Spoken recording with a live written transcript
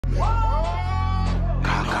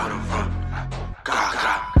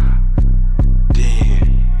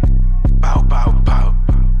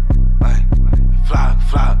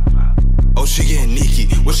Oh, she getting Nikki.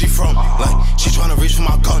 Where she from? Like, she trying to reach for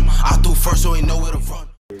my gun. I threw first, so ain't know where to run.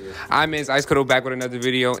 I'm Ice Cuddle back with another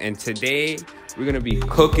video, and today we're gonna be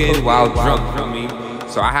cooking while drunk, feel me?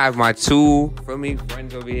 So I have my two, feel me,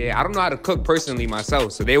 friends over here. I don't know how to cook personally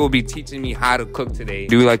myself, so they will be teaching me how to cook today.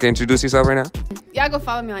 Do you like to introduce yourself right now? Y'all go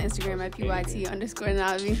follow me on Instagram at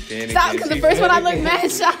PYT_Navi. Stop, because the first one I look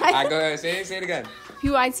mad shy. Alright, go ahead, say it again.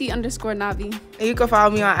 PYT_Navi. And you can follow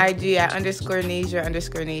me on IG at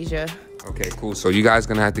 _Nasia_Nasia. Okay, cool. So you guys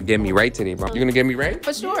gonna have to get me right today, bro. You gonna get me right?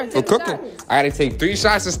 For sure. For cooking. I gotta take 3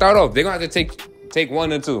 shots to start off. They're gonna have to take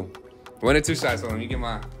 1 or 2. 1 or 2 shots. Hold on, you get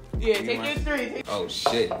my. Yeah, take your 3. Oh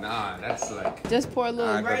shit, nah, that's like. Just pour a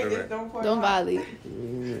little. Right, don't violate.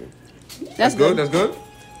 That's good. That's good.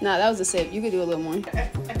 Nah, that was a sip. You could do a little more.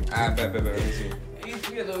 Bet. Let me see. You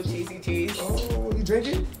be a little cheesy cheese. Oh, you drink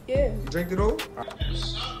it? Yeah. You drink it all?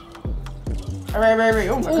 All right.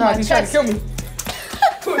 Oh my God, he's trying to kill me.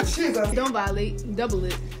 Don't violate. Double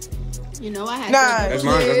it. You know I had. Nah, that's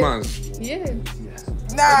mine. Yeah.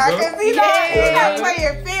 Nah, because he's not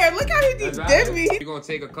playing fair. Look how he just did me. We're gonna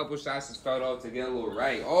take a couple shots to start off to get a little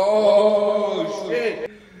right. Oh shit.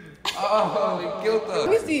 Oh, they killed us.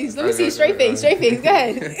 Let me see. Straight face. Go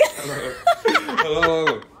ahead.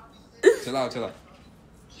 Hello. Chill out.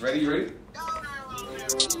 Ready?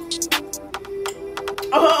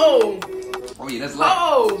 Oh yeah, that's light.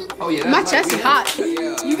 Oh yeah, that's my chest is hot.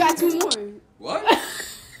 Yeah. You got 2 more. What?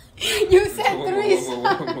 You said 3. Whoa.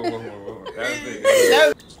 That's big.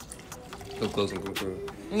 Come close.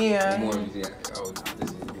 yeah. More easy. Oh,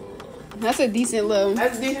 this is a little. That's a decent little.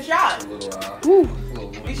 That's a decent shot. A little.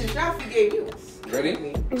 Decent shot he gave you.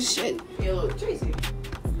 Ready? Oh shit. You're a little Tracy.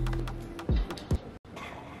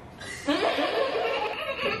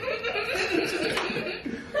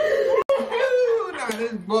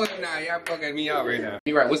 This boy, y'all fucking me out right now.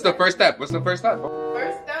 You right. What's the first step? First step,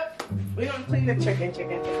 we're gonna clean the chicken.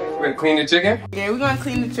 We're gonna clean the chicken? Yeah, we're gonna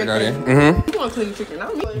clean the chicken. Mm-hmm. We're gonna clean the chicken.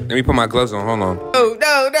 Not me. Let me put my gloves on. Hold on.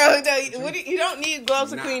 No. You don't need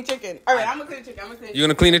gloves to clean chicken. All right, I'm gonna clean the chicken. You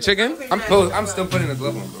gonna clean the chicken? I'm still putting the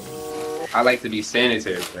glove on, bro. I like to be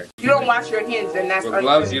sanitary. Right? You don't wash your hands, then that's with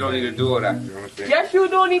gloves. You don't need to do all that. You know what I'm saying? Yes, you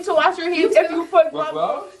do need to wash your hands if you put gloves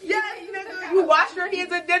on. Yeah, you wash your hands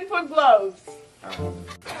and then put gloves.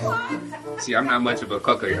 See, I'm not much of a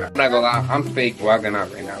cooker. I'm not gonna lie, I'm fake bugging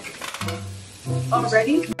out right now.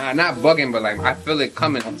 Already? Nah, not bugging, but like I feel it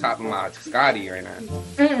coming on top of my Scotty right now.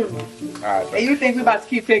 And you think we about to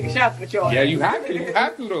keep taking shots with y'all? Yeah, you have to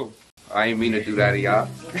though. I ain't mean to do that to y'all.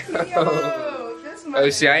 Oh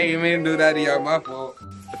shit, I ain't mean to do that to y'all. My fault.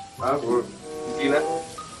 You see that?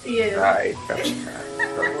 Yeah. Alright,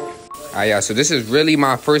 yeah. So this is really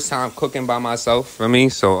my first time cooking by myself for me.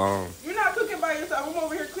 So You're not cooking by yourself. I'm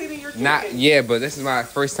over here cleaning your kitchen. but this is my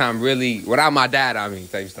first time really without my dad.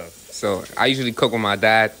 type stuff. So I usually cook with my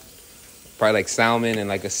dad, probably like salmon and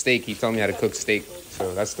like a steak. He told me how to cook steak,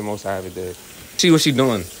 so that's the most I ever did. See what she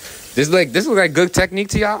doing. This looks like good technique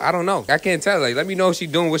to y'all. I don't know. I can't tell. Like, let me know if she's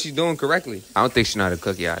doing what she's doing correctly. I don't think she know how to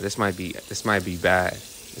cook, y'all. This might be bad.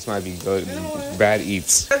 This might be good. Bad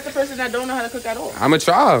eats. That's the person that don't know how to cook at all. I'ma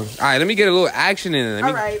try. All right, let me get a little action in it.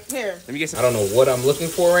 All right, here. Let me get some. I don't know what I'm looking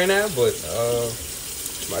for right now, but am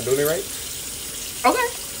I doing it right? Okay.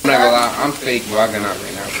 I'm not gonna lie, I'm fake bugging out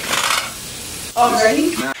right now.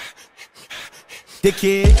 Already? Nah.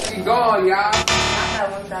 Dickhead. She gone, y'all. I got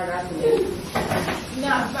one shot after this.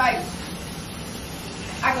 Nah, fight.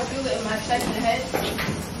 I can feel it in my chest and head.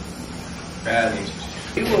 Badly.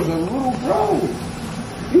 He was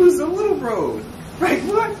a little bro. Right,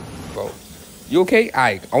 what? Bro, you okay?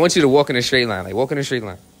 Alright, I want you to walk in a straight line. Like, walk in a straight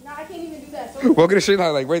line. Nah, I can't even do that. So Walk in a straight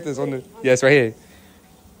line, like right this on the. Yes, right here.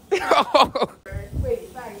 wait,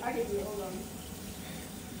 I can do it.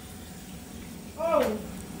 Hold on.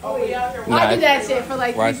 Oh, we out here. I do that shit for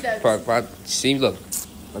like 3 steps. See, look.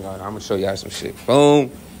 I'm gonna show y'all some shit. Boom.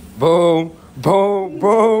 Boom,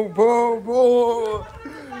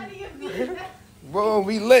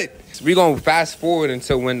 we lit. So we gonna fast forward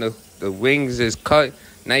until when the wings is cut,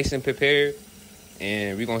 nice and prepared.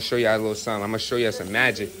 And we gonna show y'all a little something. I'm gonna show y'all some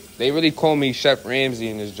magic. They really call me Chef Ramsay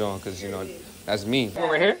in this joint, cause you know, that's me.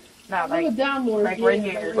 Right here? Not like down more. right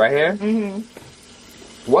here. Right here?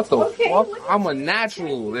 Mm-hmm. What the fuck? I'm a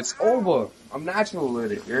natural. It's over. I'm natural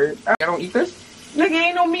with it. Y'all don't eat this? Nigga,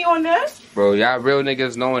 ain't no meat on this. Bro, y'all real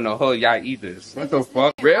niggas know in the hood, y'all eat this. What the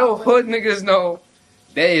fuck? Real hood niggas know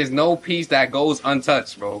there is no piece that goes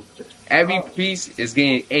untouched, bro. Every piece is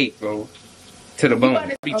getting ate, bro. To the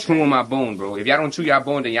bone. Be chewing my bone, bro. If y'all don't chew y'all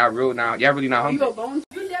bone, then y'all really not hungry. You a bone?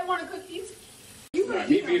 You dad want to cook these?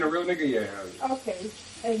 Me being a real nigga, yeah. Okay.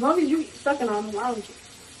 As long as you sucking on them, I don't care.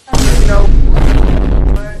 You know.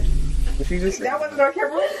 What she just said? That wasn't on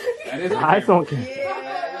camera. That is I don't care.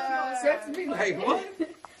 Yeah. That's me. Like what?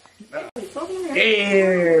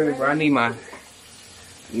 Yeah, bro. I need my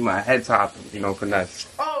head top, you know, for nuts.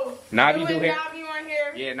 Oh. Navi do hair. Navi on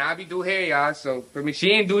here. Yeah, Navi do hair, y'all. So for me, she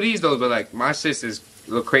ain't do these though, but like my sister's a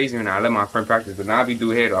little crazy now. I let my friend practice, but Navi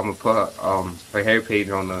do hair though. I'm gonna put her hair page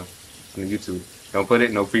on the YouTube. Don't put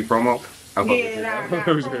it, no free promo. I'm gonna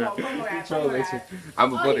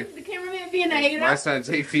put it. The cameraman being a hater. My son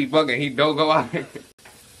JC bugging, he don't go out.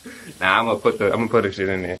 Nah, I'm gonna put the shit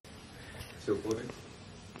in there. Still putting?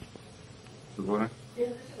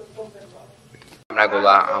 I'm not gonna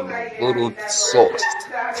lie, I'm a little sauced.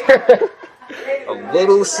 A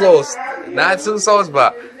little sauced. Not too sauced,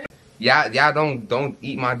 but y'all don't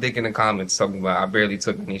eat my dick in the comments talking about I barely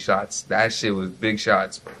took any shots. That shit was big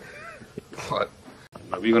shots. But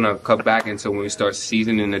we're gonna cut back until when we start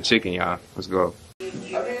seasoning the chicken, y'all. Let's go.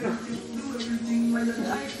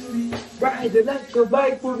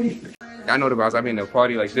 I know the boss. I mean, the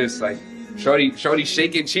party like this, like shorty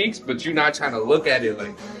shaking cheeks, but you not trying to look at it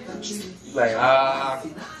like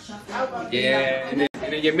yeah. And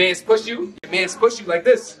then your man's push you. Your man's push you like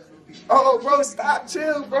this. Oh, bro, stop,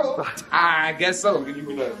 chill, bro. I guess so. You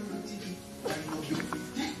be like,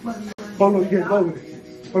 oh no, you get low.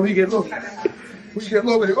 Oh, you get low. We get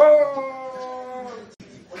low with it. Oh.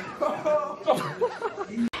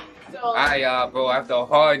 Bro, after a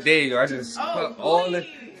hard day, yo, I just cut all it.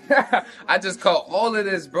 I just cut all of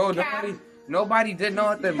this, bro. Nobody did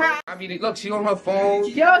nothing, bro. I mean, look, she on her phone.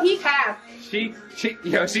 Yo, he half. She's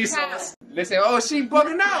listen. Oh, she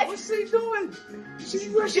bugging out. What's she doing? She's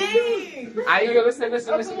rushing.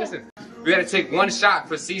 Listen. We gotta take one shot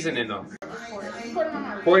for seasoning though.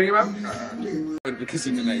 Pouring him out. Because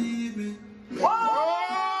he tonight.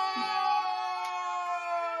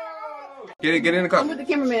 Get in the cup. I'm with the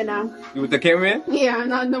cameraman now. You with the cameraman? Yeah, I'm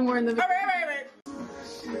not no more in the video.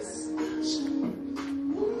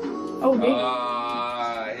 Oh,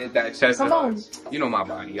 damn. Hit that chest. Come on. You know my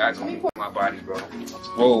body. I know my body, bro.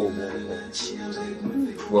 Whoa.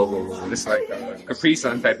 This is like a Capri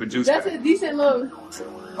Sun type of juice. That's a decent little.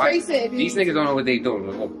 Face it. These niggas don't know what they doing.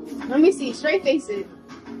 Let me see. Straight face it.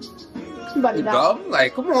 Somebody dumb?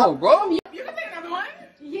 Like, come on, bro. You can take another one?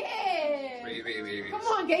 Yeah. Wait. Come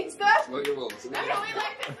on, gangsta. What you want? That's what we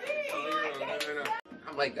like to see. No.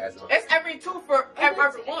 I'm like that. So. It's every two for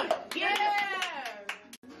every one. Yeah.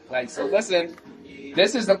 Like, so listen.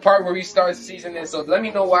 This is the part where we start seasoning. So let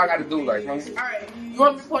me know what I gotta do. Like, all right. You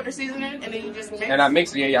want me to pour the seasoning and then you just mix? And I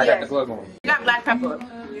mix it. Yeah. I got the glove on. You got black pepper.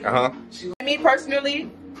 Me personally,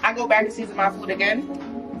 I go back and season my food again.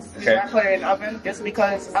 Okay. I put it in the oven just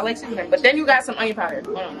because I like seasoning. But then you got some onion powder.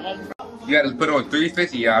 You gotta put it on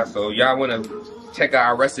 350, y'all. So y'all wanna check out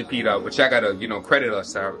our recipe though, but y'all gotta, credit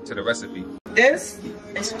us to the recipe. This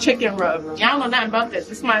is chicken rub. Y'all know nothing about this.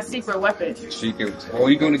 This is my secret weapon. Chicken. Oh,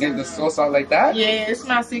 you gonna get the sauce out like that? Yeah, it's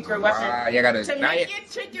my secret weapon. Y'all gotta to make your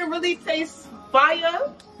chicken really taste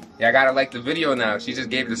fire. Y'all gotta like the video now. She just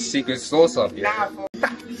gave the secret sauce up. Yeah.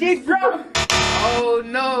 She's drunk. Oh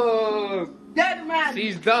no. Dead man.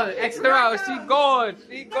 She's done. Extra out. She gone.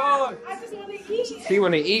 She gone. I just wanna eat. She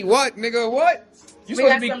wanna eat what, nigga? What? You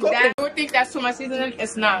supposed to be cooking. You would think that's too much seasoning.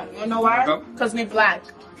 It's not. You know why? Because we black.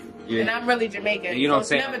 Yeah. And I'm really Jamaican. You know what I'm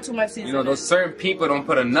saying? Never too much seasoning. You know, those certain people don't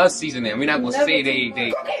put enough seasoning. We're not gonna say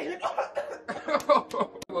they.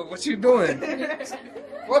 What you doing?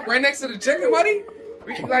 What? Right next to the chicken, buddy?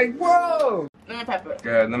 We like, whoa. Lemon pepper.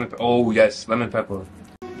 Yeah, lemon pepper. Oh yes, lemon pepper.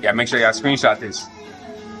 Yeah, make sure y'all screenshot this.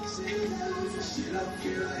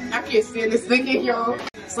 I can't stand this thinking, yo.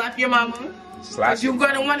 Slap your mama. Slap. You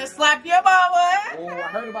gonna want to slap your mama? Oh, I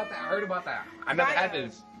heard about that. I never had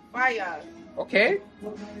this. Fire. Okay.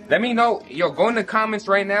 Let me know. Yo, go in the comments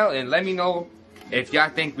right now and let me know if y'all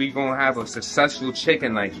think we gonna have a successful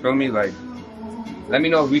chicken. Like, feel me? Like, let me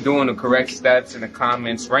know if we doing the correct steps in the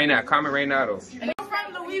comments right now. Comment right now, though. And if you're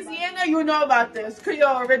from Louisiana, you know about this.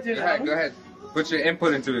 Creole original. Go ahead. Put your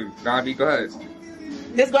input into it, Gabi. Go ahead.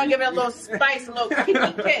 This gonna give it a little spice, a little kicky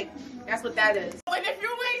kick. That's what that is. And if you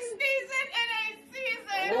ain't seasoned, it ain't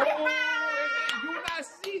seasoned. Oh, you not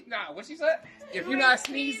seasoned. Nah, what she said? If you're not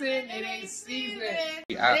sneezing, it ain't seasoned.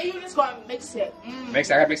 Then you just gonna mix it. Mix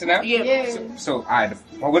it? I gotta mix it now? Yeah. So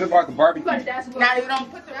what about the barbecue? Now you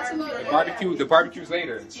don't put the barbecue. The barbecue's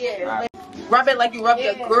later. Yeah. Rub it like you rub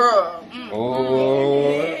your girl.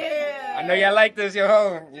 Oh. Yeah. I know y'all like this, yo.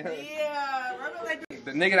 Yeah. Rub it like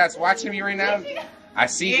the nigga that's watching me right now, I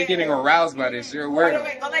see you getting aroused by this. You're aware.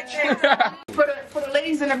 Wait, go like this. for the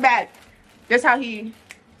ladies in the back. That's how he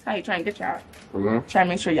trying to get y'all. Try to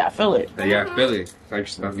make sure y'all feel it. Yeah, feel it. Type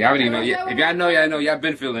stuff. Y'all already know. Yeah, if y'all know, y'all know. Y'all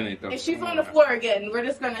been feeling it though. If she's on the floor again, we're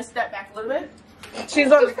just gonna step back a little bit.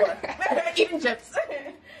 She's on the floor. Eating chips.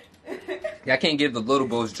 Y'all can't give the little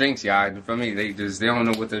boys drinks, y'all. For me, they don't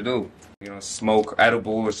know what to do. You know, smoke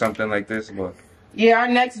edible or something like this. But yeah, our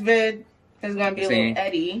next vid is gonna be a little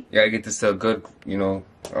Eddie. Yeah, get this to a good, you know,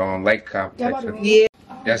 light cop. Yeah.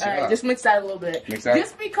 Yes, all right, just mix that a little bit.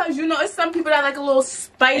 Just because, you know, it's some people that like a little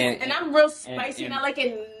spice, and I'm real spicy, and I like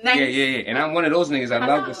it nice. Yeah. And I'm one of those niggas. I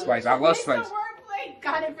love the spice. I love spice.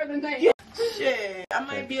 Got it for the night. Shit,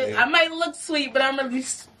 I might look sweet, but I'm gonna be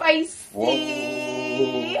spicy.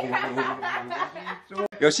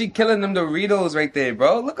 Yo, she killing them Doritos right there,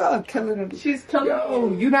 bro. Look at her killing them. She's killing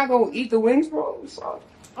them. You not gonna eat the wings, bro?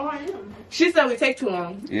 Oh, I am. She said we take too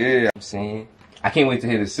long. Yeah, I'm saying. I can't wait to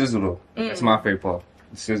hear the sizzle though. That's my favorite part.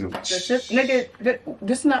 The sizzle.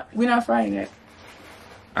 Nigga, we're not frying it.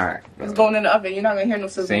 Alright. It's going in the oven. You're not gonna hear no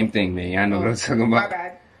sizzle. Same thing, man. Y'all know what I'm talking about. My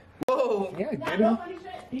bad. Whoa. Yeah,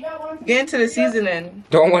 get into the seasoning.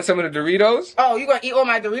 Don't want some of the Doritos? Oh, you gonna eat all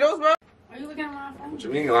my Doritos, bro? Are you looking at my phone? What you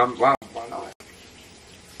mean? Why not?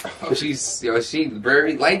 Oh, she's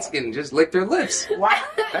very light skinned. Just licked her lips. Why?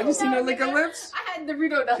 Have you seen her lick her lips? I had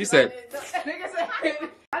Dorito. She said.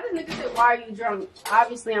 How did nigga say, why are you drunk?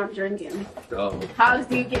 Obviously, I'm drinking. Oh. How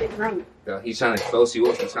do you get it drunk? He's trying to close you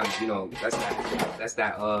up. He's trying to, you know, that's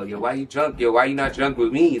that, yo, why you drunk? Yo, why you not drunk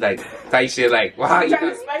with me? Like, type shit, like, why you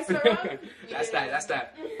not? Spice her up? That's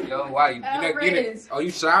that. Yo, why you not getting? Are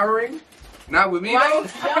you showering? Not with me, though? Yo,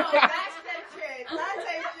 that's that shit. That's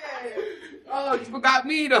that shit. Oh, you forgot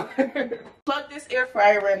me, though. Plug this air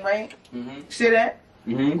fryer in, right? See that?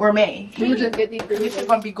 Gourmet. This is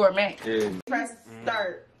gonna be gourmet. Yeah. Press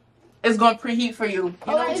start. It's gonna preheat for you. You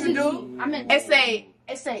know what you do? It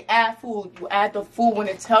say add food. You add the food when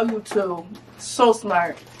it tell you to. So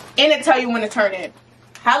smart. And it tell you when to turn it.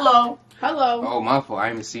 Hello. Oh, my fault. I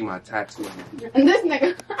didn't even see my tattoo. And this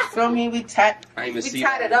nigga. Feel me? We tied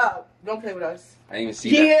it up. Don't play with us. I didn't even see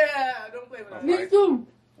that. Yeah, don't play with us.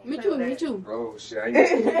 Me too. Bro, shit, I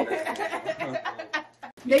didn't even see that.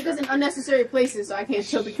 Niggas in unnecessary places, so I can't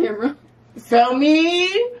show the camera. Feel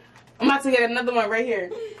me? I'm about to get another one right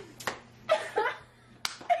here.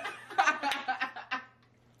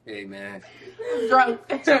 Hey, man. Drunk.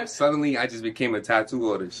 Suddenly, I just became a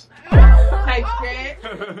tattoo artist. Type shit.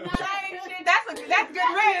 That's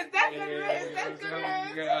good riz. That's good riz.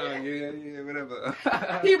 Yeah, whatever.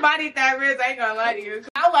 He bodied that riz, I ain't gonna lie to you.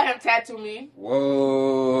 I'll let him tattoo me.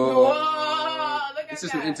 Whoa. Look at This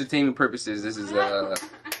is that. for entertainment purposes. This is, cap.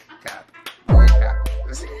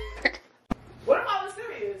 What if I was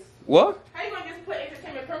serious? What? How you gonna just put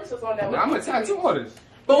entertainment purposes on that? I'm a tattoo artist.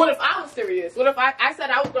 But what if I was serious? What if I said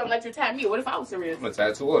I was gonna let you tap me? What if I was serious? I'm a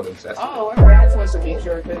tattoo artist. That's Oh, okay. I just wanted to be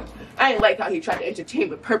sure, because I ain't like how he tried to entertain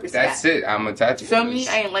with purpose. That's it. I'm a tattoo Feel artist. me?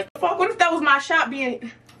 I ain't like. Fuck. What if that was my shot being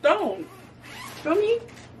thrown? Feel me?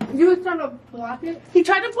 You was trying to block it? He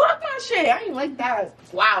tried to block my shit. I ain't like that.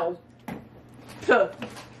 Wow. Huh.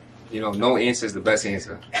 You know, no answer is the best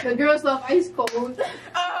answer. The girls love ice cold.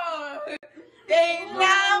 Oh, they never.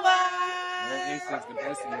 No answer is the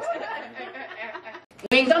best answer.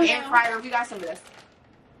 Wings and air fryer. We got some of this.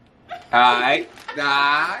 Alright.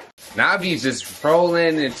 Navi's just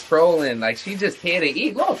trolling. Like, she just here to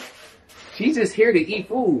eat. Look. She's just here to eat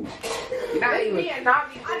food.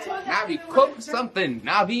 Navi, cook something,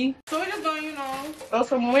 Navi. So we're just gonna, you know, throw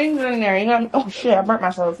some wings in there. You gotta, oh shit, I burnt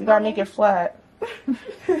myself. You gotta make it flat.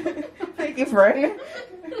 Make it flat.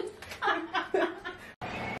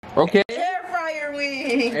 Okay. Air fryer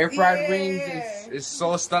wings. Air fried wings is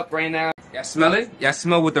sauced up right now. Y'all smell it? Y'all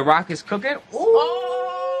smell what the rock is cooking? Ooh.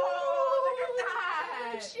 Oh, look at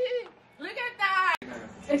that. Shit. Look at that.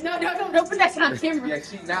 No, don't put that shit on camera. Yeah,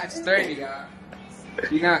 she's not sturdy, y'all.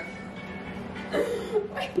 She not. I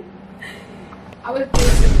was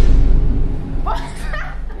thinking.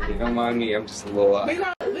 Hey, don't mind me, I'm just a little We're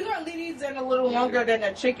gonna leave these in a little longer than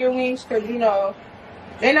the chicken wings, because, you know,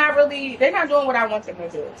 they're not doing what I want them to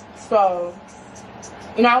do. So,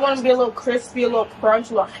 you know, I want them to be a little crispy, a little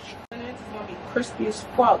crunch, a little. It's gonna be crispy as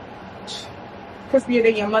fuck. Crispier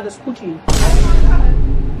than your mother's cookie. Oh my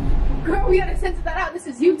god. Girl, we gotta censor that out. This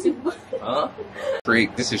is YouTube. Huh?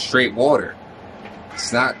 This is straight water.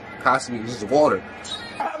 It's not cosmic, this is water.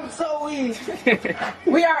 I'm so weak.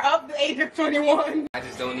 We are up the age of 21. I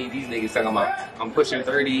just don't need these niggas talking about I'm pushing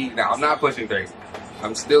 30. No, I'm not pushing 30.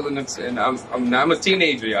 I'm still in the, and I'm a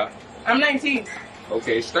teenager, y'all. I'm 19.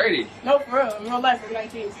 Okay, it's 30. No, for real. In real life, I'm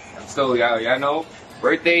 19. I'm still, y'all know?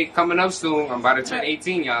 Birthday coming up soon. I'm about to turn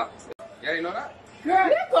 18, y'all. Y'all didn't know that? Girl,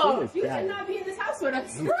 Nicole, you should not be in this house with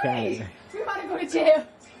us. Right. We're about to go to jail.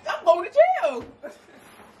 I'm going to jail.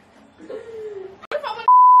 What if I want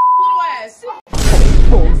little ass?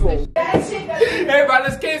 Everybody,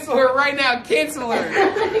 let's cancel her right now. Cancel her.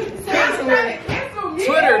 Cancel her.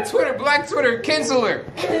 Twitter, Black Twitter, cancel her.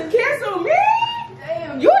 Cancel me?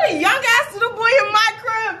 Damn. You the young ass little boy in my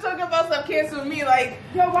crib talking about stuff canceling me. Like,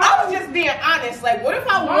 yo, I was just being honest. Like, what if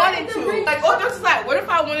I wanted to? Like, oh, just like, what if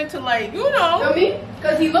I wanted to, like, you know? You me?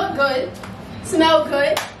 Because he looked good, smelled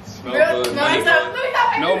good. Smell good.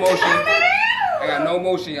 No motion. I got no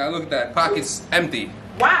motion, y'all. Look at that. Pockets empty.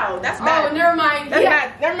 Wow, that's bad. Oh, never mind. That's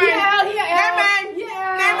bad. Never mind.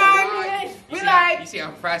 Never mind. We like. You see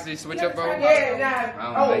how fast they switch up, bro? Yeah, nah.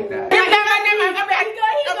 I don't like that. Never mind.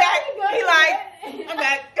 I'm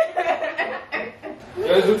back.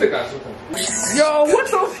 Yo, what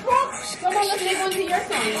the fuck? Come on, let's make one to your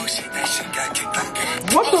song.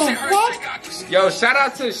 What the fuck? Yo, shout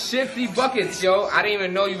out to Shifty Buckets, yo. I didn't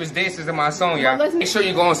even know you was dancing to my song, y'all. Make sure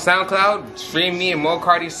you go on SoundCloud, stream me and Mo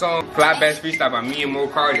Cardi's song, Flatbash Freestyle by me and Mo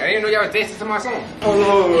Cardi. I didn't know y'all was dancing to my song.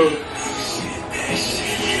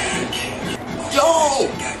 Yo!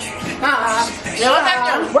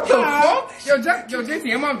 What the fuck? Yo,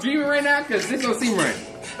 JC, am I dreaming right now? Because this don't seem right.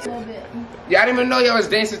 A little bit. Yeah, I didn't even know y'all was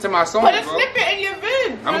dancing to my song, Put a bro. snippet in your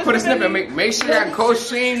vid. I'm gonna put a snippet. Make sure I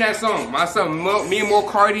co-stream that song. My son, me and Mo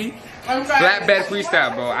Cardi, Flatbash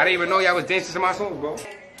Freestyle, bro. I didn't even know y'all was dancing to my song, bro.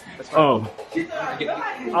 Oh.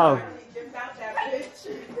 Oh.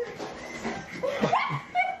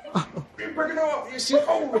 Break it off. Your shit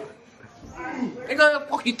over. Nigga, what the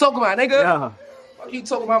fuck you talking about, nigga? Yeah. What you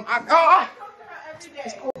talking about?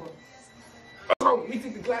 It's over. Oh, we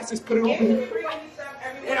take the glasses, put it over here.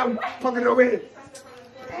 And I'm fucking over here.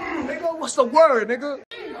 Nigga, what's the word, nigga?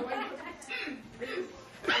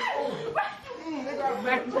 Nigga, I'm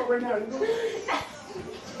back up right now, nigga.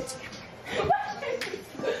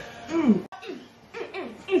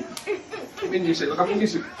 In your shit, look, I'm in your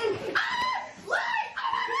shit.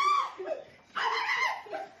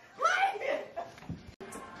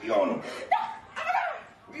 We on him.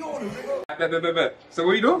 We on him, nigga. Bet. So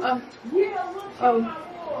what you doing?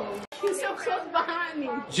 He's so close behind me.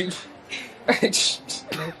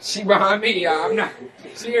 She behind me, y'all. I'm not.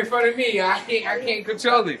 She in front of me, y'all. I can't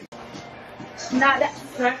control it. Not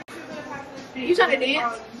that. You trying to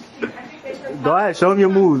dance? Go ahead, show them your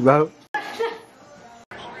moves, bro.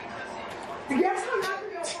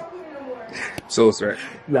 Sauce, right?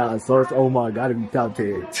 Nah, Sauce Omar gotta be top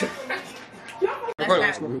 10.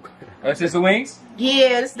 That's just the wings?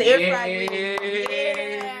 Yeah, it's the air fryer.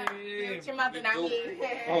 Yeah. Get your mother not here.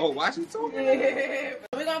 Oh, watch it too.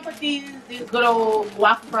 We're gonna put these good old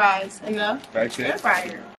waffle fries in the air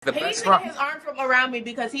fryer. The He best needs to get his arm from around me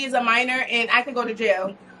because he is a minor and I can go to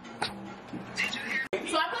jail.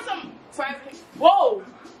 So I put some fries. Whoa!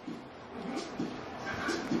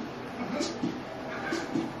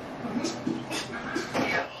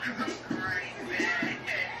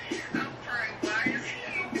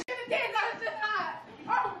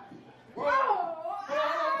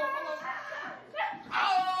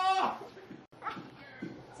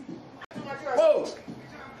 Whoa!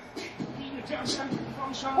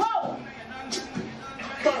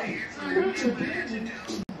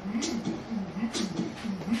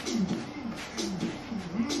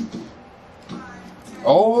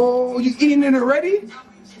 Oh, you eating it already?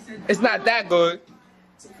 It's not that good.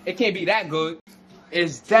 It can't be that good.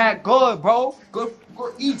 It's that good, bro. Good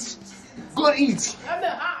eats. Good eats.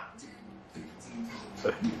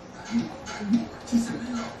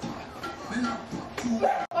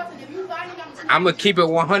 I'm gonna keep it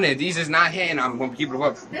 100. These is not hitting. I'm gonna keep it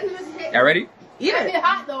up. Y'all ready? Yeah. It's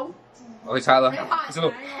hot though. Oh, it's Tyler. It's hot. It's a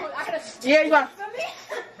little. Yeah, you got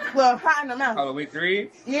well hot in the mouth. Tyler, week 3,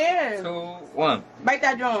 Yeah. 2, 1. Bite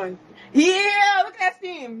that joint. Yeah, look at that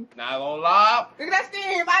steam. Not gonna lie. Look at that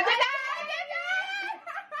steam. I did that.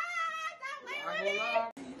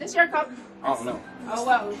 This your cup. Oh no. Oh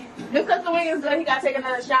well. Just because the wing is good, he gotta take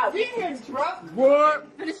another shot. We in here drunk. What?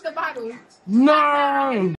 Finish the bottle.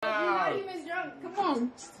 No. You're not even drunk. Come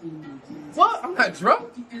on. What? I'm not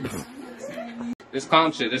drunk. This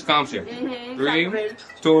calm shit. 3,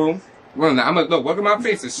 2, 1. I'm gonna look at my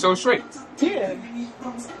face. It's so straight. Yeah.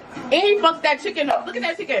 And he fucked that chicken up. Look at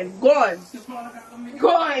that chicken. Gone.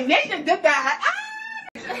 They just did that. Ah!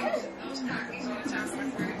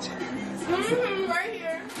 Right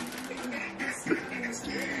here.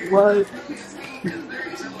 What?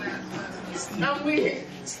 I'm weird.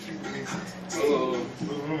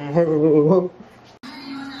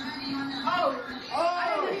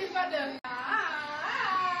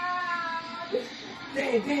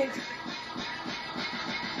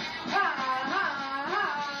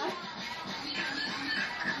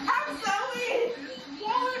 I'm so weak.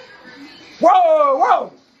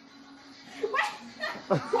 Whoa!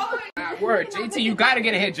 Word, JT, you gotta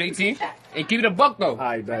get a hit, JT. And keep it a buck though.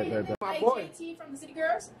 Alright, bet. My boy. JT from the City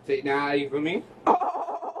Girls. Nah, you feel me?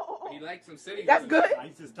 Oh, He likes some city. that's good.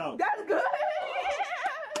 Ice is tough. That's good.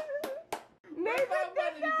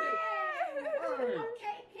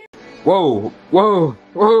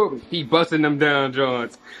 Whoa! He busting them down,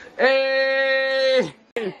 Johns. Hey!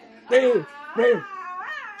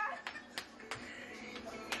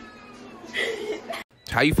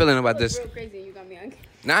 How you feeling about this? Real crazy, you got me on.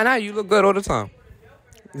 Nah, you look good all the time.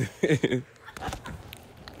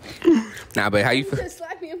 Nah, but how you feel? Just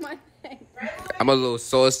slap me in my neck. I'm a little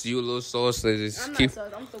sauce, you a little sauce. Just I'm keep.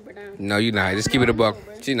 not sauce, I'm super down. No, you not. Just keep it a buck.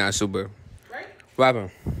 She not super. Right? What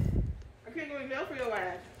happened? I can't go to jail for your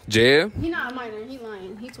ass. Jail? He not a minor, he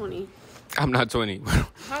lying. He 20. I'm not 20.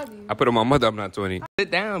 How's he? I put on my mother, I'm not 20.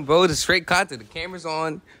 Sit down, bro. The straight content. The camera's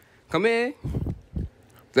on. Come in.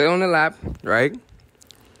 Sit on the lap, right?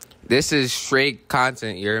 This is straight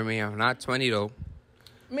content, you hear me? I'm not 20 though.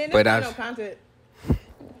 Man, But that's no content.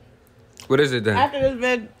 What is it then? After this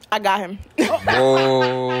vid, I got him.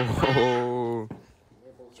 Whoa.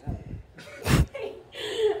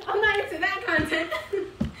 I'm not into that content.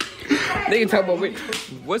 Nigga talk about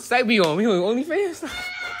what site we on? We on OnlyFans?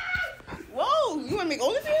 Whoa, you want to make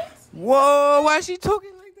OnlyFans? Whoa, why is she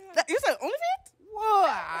talking like that? You said OnlyFans? Whoa,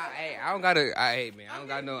 I don't gotta. I don't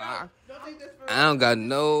got no. Don't take this for I don't got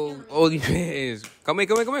no OnlyFans. Come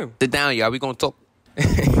in. Sit down, y'all. We gonna talk.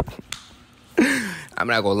 I'm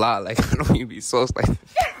not gonna lie. Like I don't even be sauce like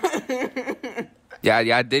that.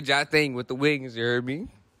 Y'all did y'all thing with the wings. You heard me?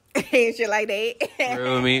 Ain't shit like that. You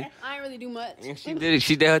heard me? I ain't really do much. And she did it.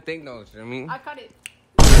 She did her thing though. You know what I mean? I cut it.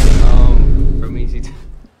 For me,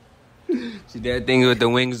 she did her thing with the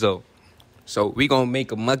wings though. So we gonna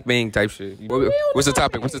make a mukbang type shit. What's the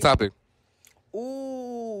topic?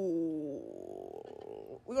 Ooh.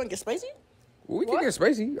 We gonna get spicy? We can get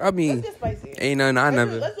spicy. I mean, Let's get spicy. ain't nothing I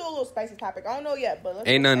never. Let's do a little spicy topic. I don't know yet, but let's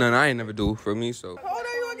Ain't nothing I ain't never do for me. So How old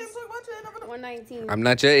are you again? So much? 119. I'm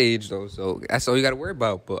not your age though. So that's all you gotta worry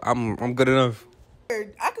about. But I'm good enough.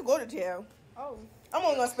 I could go to jail. Oh. I'm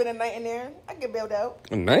only gonna spend a night in there. I get bailed out.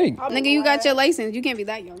 Night. Nigga, you got your license. You can't be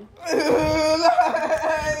that young.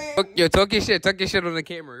 Yo, talk your shit. Talk your shit on the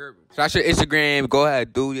camera. Flash your Instagram. Go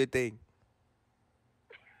ahead, do your thing.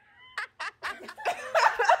 I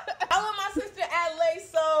want my sister at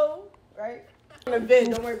so right on the bed.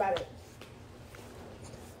 Don't worry about it.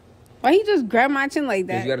 Why he just grab my chin like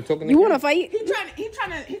that? You gotta talk in the You want to camera. fight? He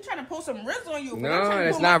trying to pull some riz on you. but I'm No, trying to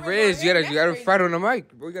that's pull my not Riz. on You him. gotta That's fight on the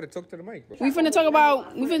mic, bro. You gotta talk to the mic, bro. We finna talk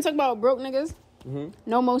about broke niggas.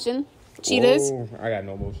 No motion. Cheaters. Oh, I got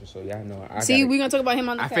no motion, so y'all know. See, we gonna talk about him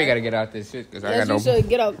on the I think I gotta get out this shit because I Yes, got you no. should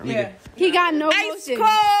get up. Yeah. He got no Ice motion.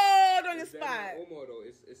 cold on the spot. though.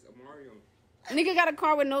 It's a Mario. Nigga got a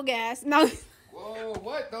car with no gas. No. Whoa,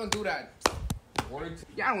 what? Don't do that.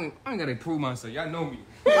 Y'all ain't gotta prove myself. Y'all know me.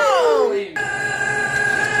 Oh.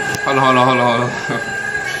 Hold on.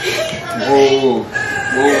 Whoa.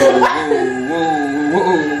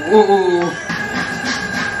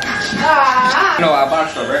 No, I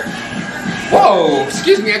boxed her, right? Whoa,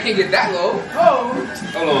 excuse me, I can't get that low. Oh.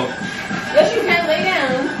 Hold on. Yes, you can lay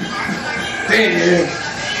down. Damn.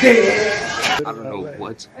 I don't know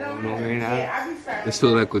what's going on right now. This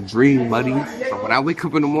feels like a dream, buddy. So when I wake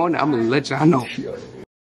up in the morning, I'm gonna let y'all know.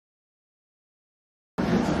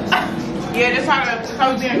 Yeah, that's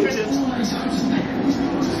how we being introduced.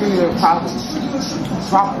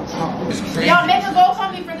 Problem. Yo, make a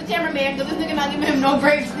GoFundMe for the cameraman because this nigga not giving him no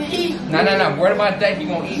breaks to eat. Nah. Word of my day, he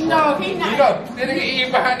won't eat. No, he not. You know, this nigga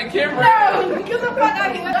eating behind the camera. No, get the fuck out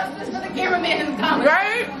of here. That's just for the cameraman in the comments.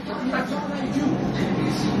 Right?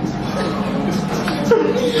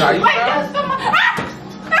 Nah, you Wait, know? that's someone.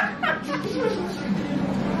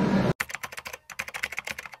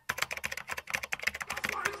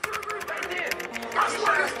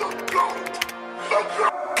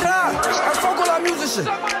 Ah! I fuck all our musicians.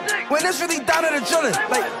 When it's really down to the drilling,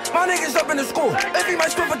 like my niggas up in the school. Every my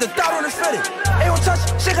spit with the dot on the fitted. Ain't no touch,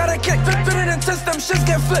 shit got a kick. Fit it and test them shits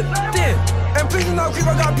get flipped. Damn. And please do not creep,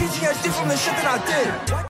 I got PTSD from the shit that I did.